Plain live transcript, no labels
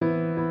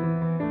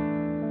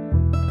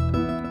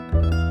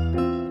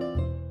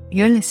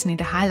You're listening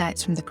to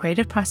highlights from the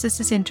Creative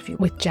Processes interview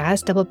with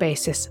jazz double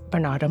bassist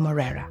Bernardo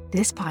Moreira.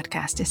 This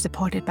podcast is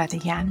supported by the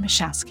Jan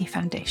Michalski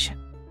Foundation.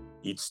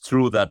 It's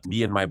true that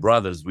me and my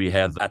brothers, we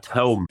had at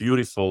home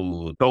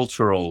beautiful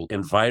cultural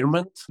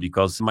environment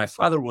because my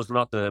father was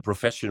not a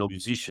professional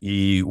musician.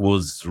 He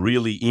was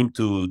really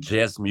into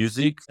jazz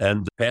music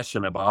and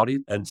passionate about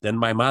it. And then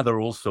my mother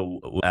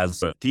also,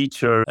 as a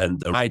teacher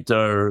and a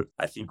writer,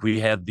 I think we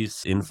had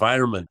this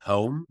environment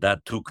home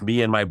that took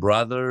me and my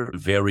brother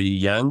very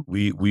young.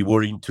 We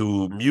were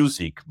into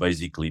music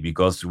basically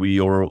because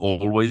we were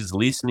always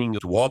listening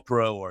to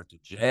opera or to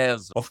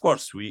jazz. Of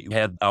course, we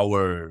had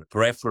our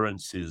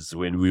preferences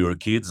when we were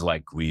kids,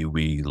 like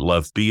we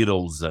loved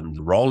Beatles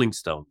and Rolling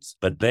Stones.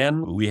 But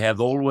then we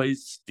had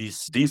always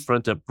these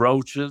different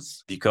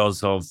approaches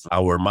because of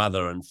our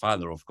mother and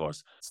father, of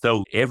course.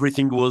 So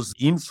everything was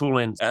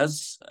influenced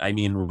us. I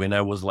mean, when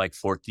I was like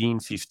 14,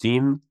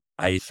 15,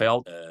 I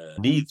felt a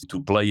need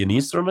to play an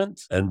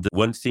instrument. And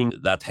one thing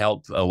that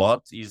helped a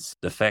lot is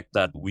the fact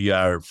that we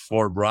are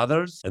four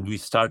brothers and we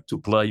start to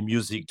play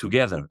music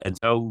together. And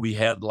so we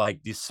had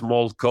like this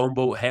small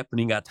combo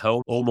happening at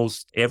home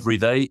almost every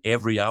day,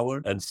 every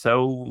hour. And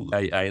so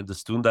I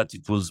understood that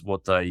it was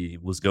what I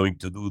was going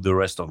to do the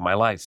rest of my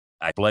life.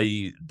 I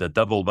play the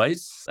double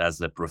bass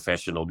as a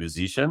professional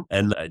musician,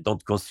 and I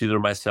don't consider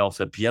myself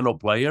a piano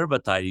player,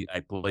 but I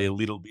play a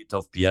little bit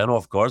of piano,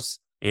 of course.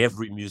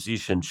 Every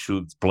musician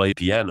should play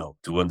piano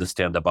to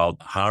understand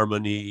about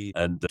harmony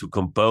and to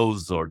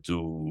compose or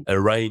to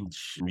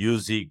arrange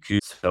music.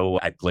 So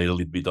I played a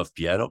little bit of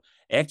piano.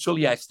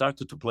 Actually, I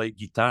started to play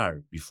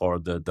guitar before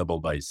the double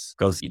bass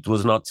because it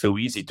was not so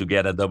easy to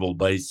get a double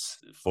bass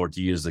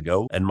 40 years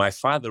ago. And my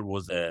father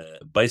was a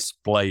bass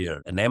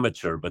player, an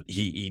amateur, but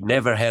he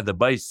never had a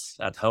bass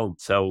at home.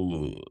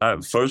 So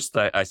first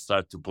I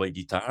started to play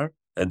guitar.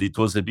 And it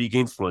was a big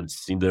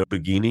influence in the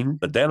beginning.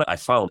 But then I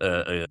found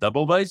a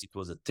double bass. It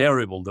was a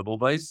terrible double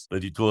bass,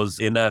 but it was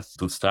enough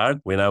to start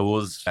when I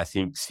was, I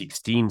think,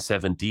 16,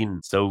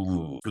 17.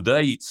 So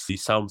today it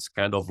sounds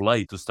kind of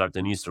late to start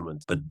an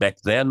instrument. But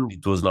back then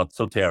it was not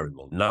so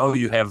terrible. Now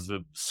you have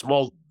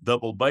small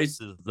double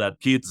basses that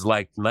kids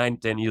like 9,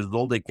 10 years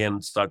old, they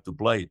can start to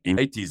play. In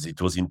the 80s,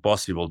 it was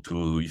impossible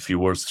to, if you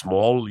were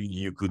small,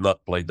 you could not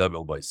play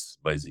double bass,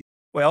 basically.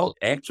 Well,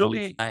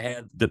 actually, I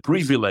had the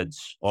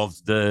privilege of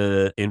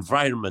the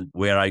environment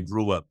where I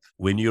grew up.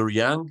 When you're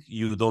young,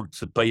 you don't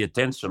pay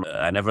attention.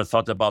 I never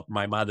thought about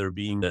my mother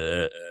being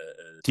a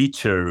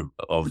teacher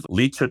of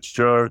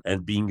literature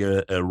and being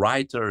a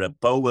writer, a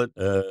poet.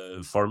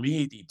 For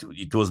me,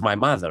 it was my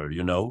mother,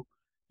 you know.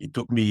 It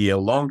took me a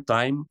long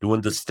time to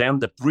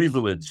understand the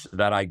privilege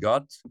that I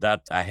got,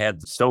 that I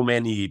had so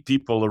many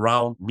people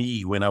around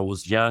me when I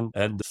was young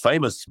and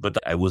famous, but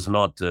I was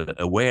not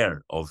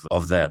aware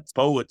of that.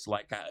 Poets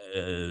like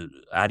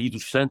Ari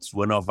dos Santos,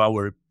 one of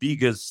our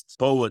biggest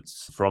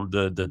poets from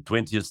the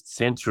 20th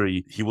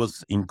century, he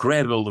was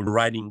incredible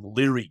writing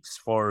lyrics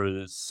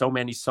for so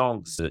many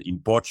songs in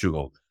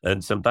Portugal.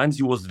 And sometimes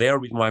he was there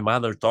with my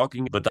mother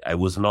talking, but I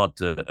was not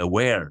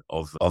aware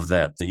of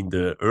that. In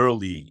the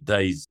early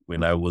days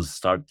when I was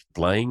start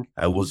playing,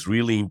 I was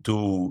really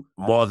into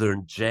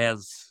modern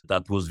jazz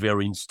that was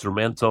very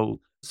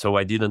instrumental. So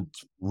I didn't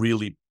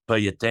really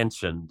pay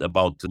attention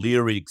about the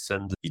lyrics,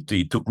 and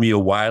it took me a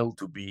while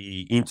to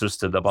be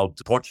interested about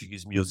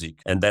Portuguese music.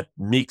 And that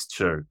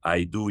mixture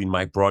I do in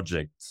my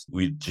projects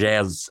with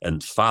jazz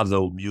and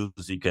fado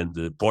music and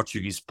the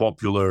Portuguese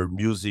popular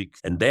music.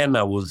 And then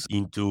I was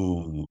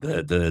into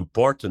the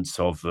importance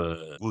of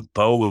good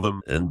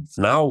poem. And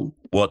now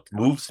what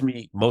moves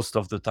me most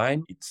of the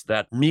time, it's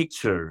that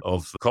mixture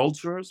of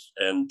cultures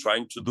and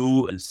trying to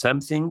do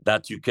something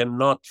that you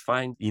cannot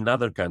find in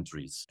other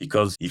countries.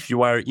 Because if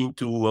you are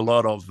into a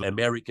lot of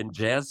American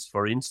jazz,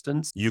 for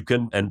instance, you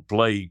can and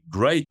play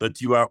great, but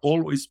you are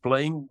always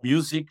playing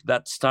music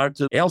that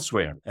started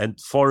elsewhere. And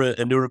for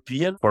an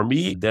European, for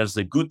me, there's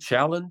a good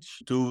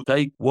challenge to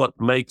take what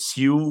makes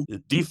you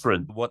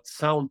different. What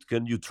sound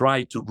can you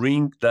try to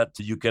bring that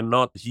you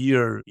cannot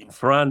hear in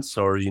France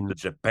or in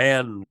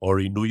Japan or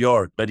in New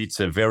York? But it's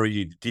a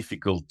very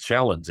difficult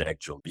challenge,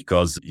 actually,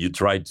 because you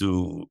try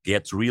to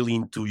get really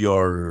into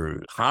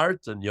your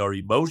heart and your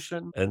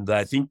emotion. And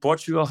I think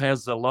Portugal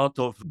has a lot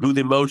of good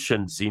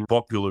emotions in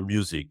popular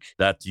music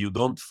that you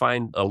don't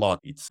find a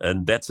lot.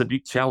 And that's a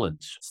big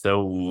challenge.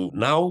 So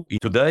now,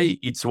 today,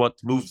 it's what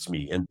moves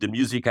me. And the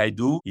music I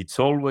do, it's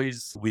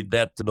always with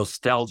that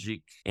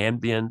nostalgic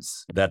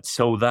ambience, that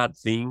saudade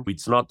thing.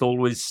 It's not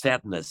always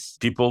sadness.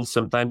 People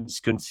sometimes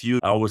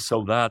confuse our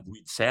saudade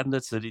with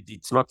sadness, and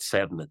it's not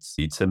sadness.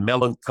 It's a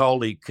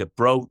melancholic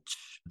approach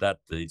that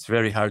it's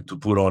very hard to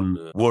put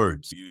on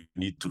words. You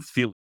need to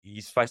feel.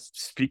 If I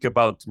speak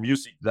about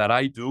music that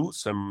I do,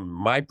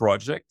 my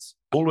projects,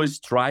 always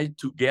try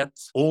to get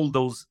all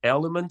those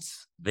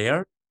elements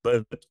there,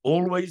 but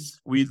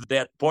always with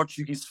that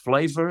Portuguese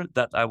flavor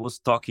that I was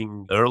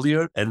talking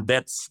earlier. And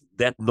that's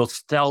that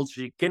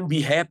nostalgic, can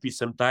be happy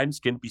sometimes,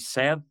 can be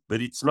sad,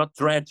 but it's not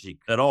tragic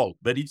at all.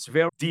 But it's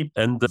very deep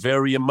and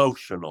very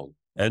emotional.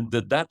 And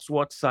that's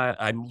what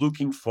I'm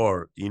looking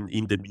for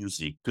in the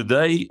music.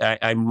 Today,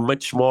 I'm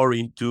much more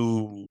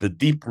into the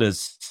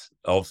deepness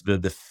of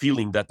the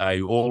feeling that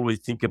I always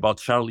think about.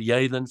 Charlie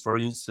Hayden, for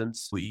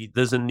instance, he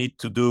doesn't need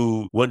to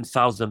do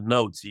 1,000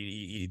 notes.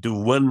 He do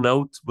one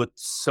note, but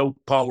so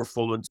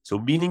powerful and so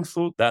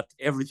meaningful that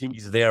everything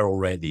is there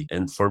already.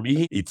 And for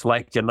me, it's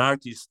like an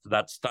artist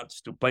that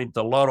starts to paint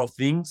a lot of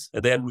things.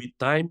 And then with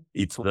time,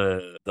 it's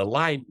the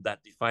line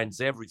that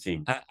defines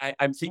everything.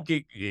 I'm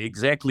thinking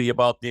exactly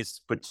about this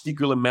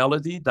particular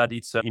melody that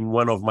it's in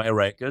one of my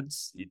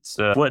records. It's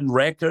one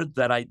record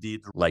that I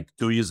did like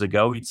 2 years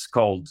ago. It's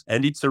called,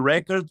 and it's a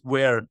record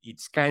where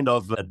it's kind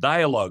of a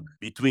dialogue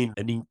between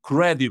an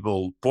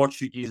incredible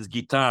Portuguese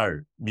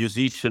guitar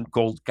musician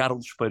called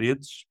Carlos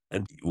Paredes.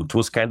 And it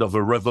was kind of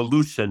a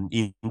revolution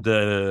in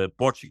the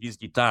Portuguese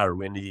guitar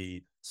when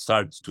he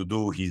starts to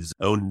do his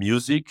own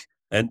music.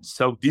 And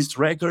so this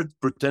record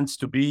pretends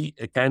to be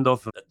a kind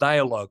of a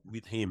dialogue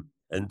with him.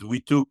 And we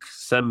took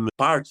some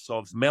parts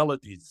of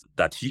melodies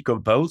that he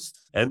composed,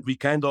 and we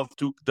kind of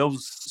took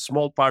those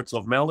small parts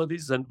of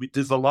melodies and we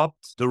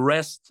developed the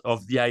rest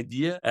of the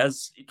idea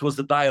as it was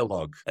a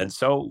dialogue. And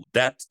so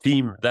that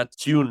theme, that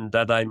tune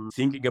that I'm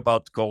thinking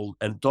about called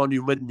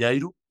António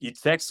Marinheiro,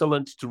 it's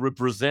excellent to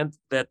represent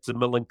that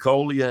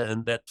melancholia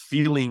and that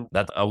feeling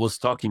that I was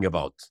talking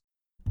about.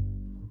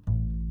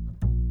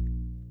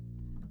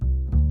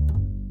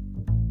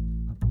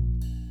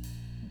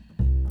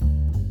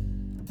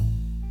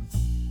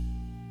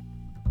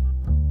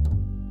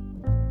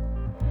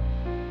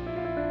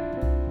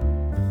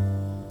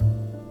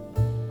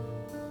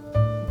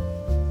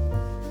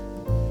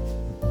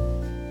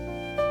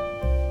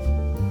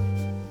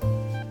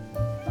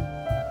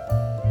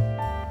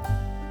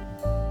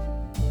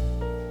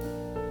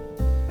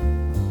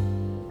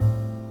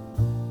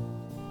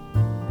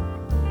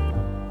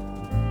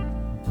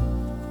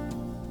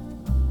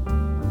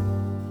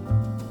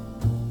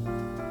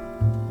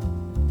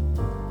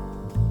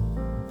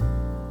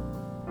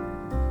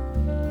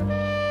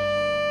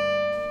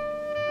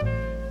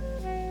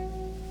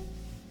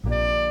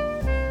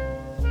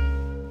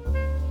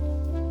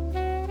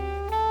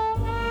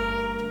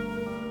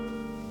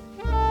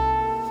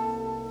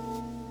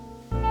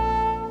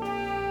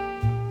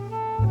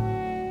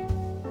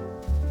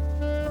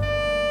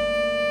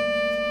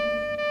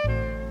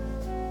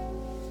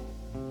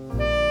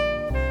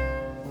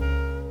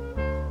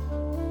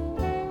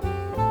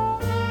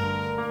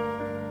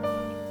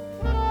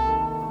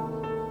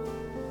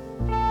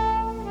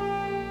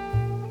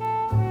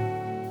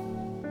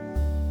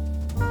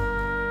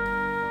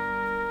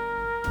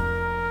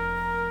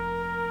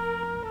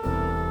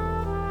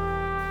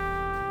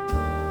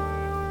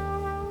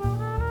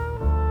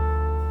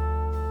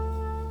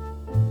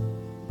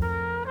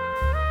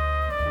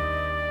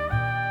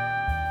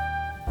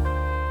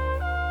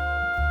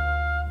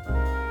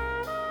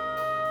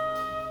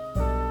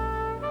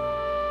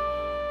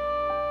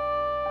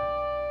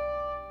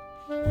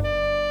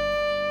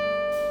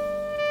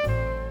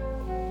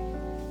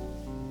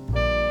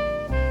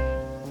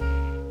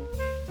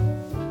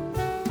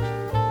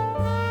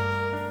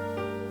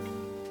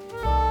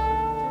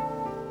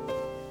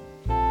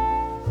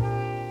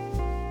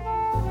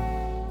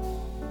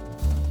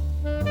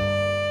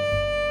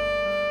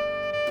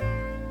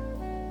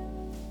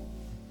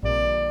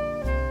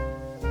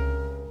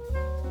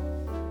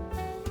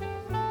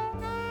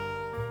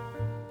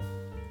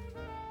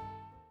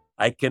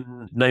 I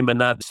can name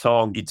another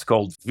song. It's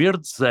called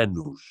Verdes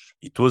Anos.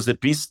 It was a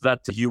piece that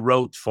he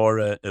wrote for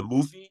a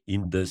movie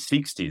in the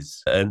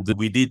 60s. And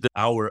we did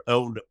our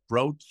own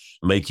approach,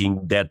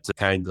 making that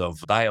kind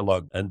of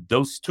dialogue. And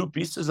those two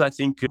pieces, I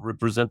think,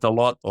 represent a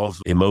lot of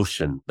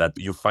emotion that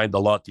you find a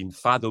lot in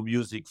fado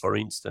music, for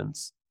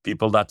instance.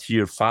 People that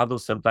hear fado,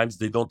 sometimes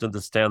they don't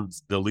understand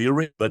the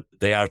lyric, but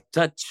they are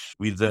touched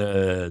with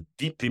a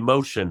deep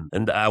emotion.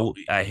 And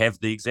I have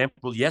the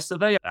example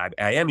yesterday.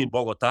 I am in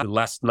Bogota.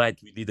 Last night,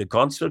 we did a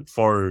concert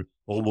for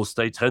almost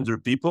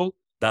 800 people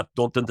that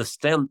don't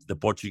understand the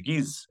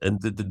Portuguese. And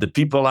the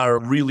people are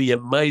really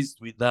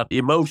amazed with that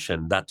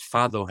emotion that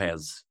fado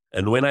has.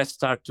 And when I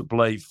start to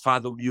play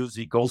fado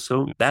music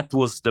also, that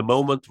was the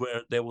moment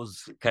where there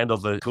was kind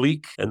of a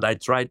click and I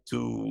tried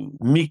to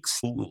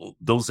mix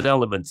those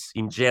elements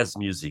in jazz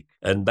music.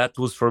 And that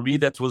was, for me,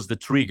 that was the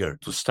trigger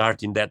to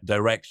start in that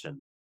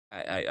direction.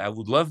 I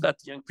would love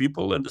that young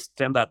people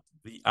understand that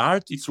the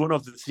art is one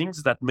of the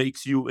things that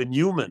makes you a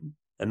human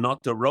and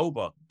not a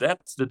robot.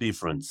 That's the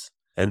difference.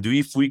 And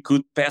if we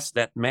could pass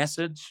that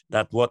message,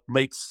 that what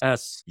makes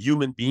us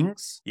human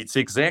beings, it's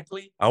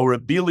exactly our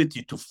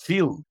ability to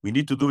feel. We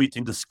need to do it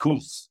in the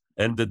schools.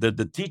 And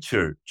the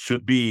teacher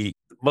should be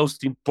the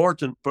most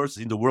important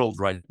person in the world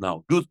right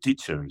now. Good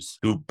teachers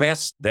to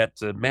pass that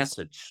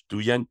message to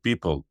young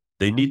people.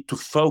 They need to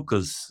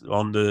focus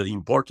on the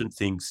important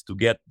things to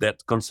get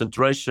that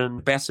concentration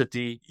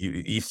capacity.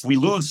 If we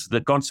lose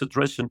the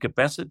concentration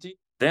capacity,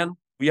 then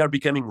we are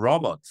becoming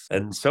robots.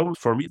 And so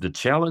for me, the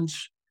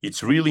challenge,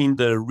 it's really in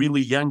the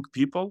really young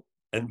people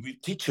and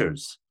with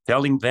teachers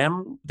telling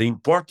them the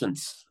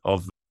importance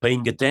of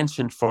paying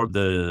attention for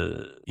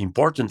the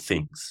important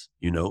things,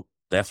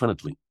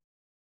 definitely.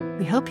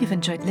 We hope you've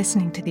enjoyed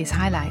listening to these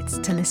highlights.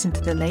 To listen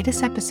to the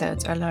latest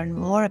episodes or learn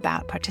more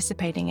about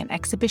participating in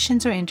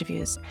exhibitions or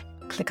interviews,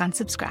 click on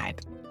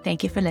subscribe.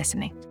 Thank you for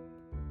listening.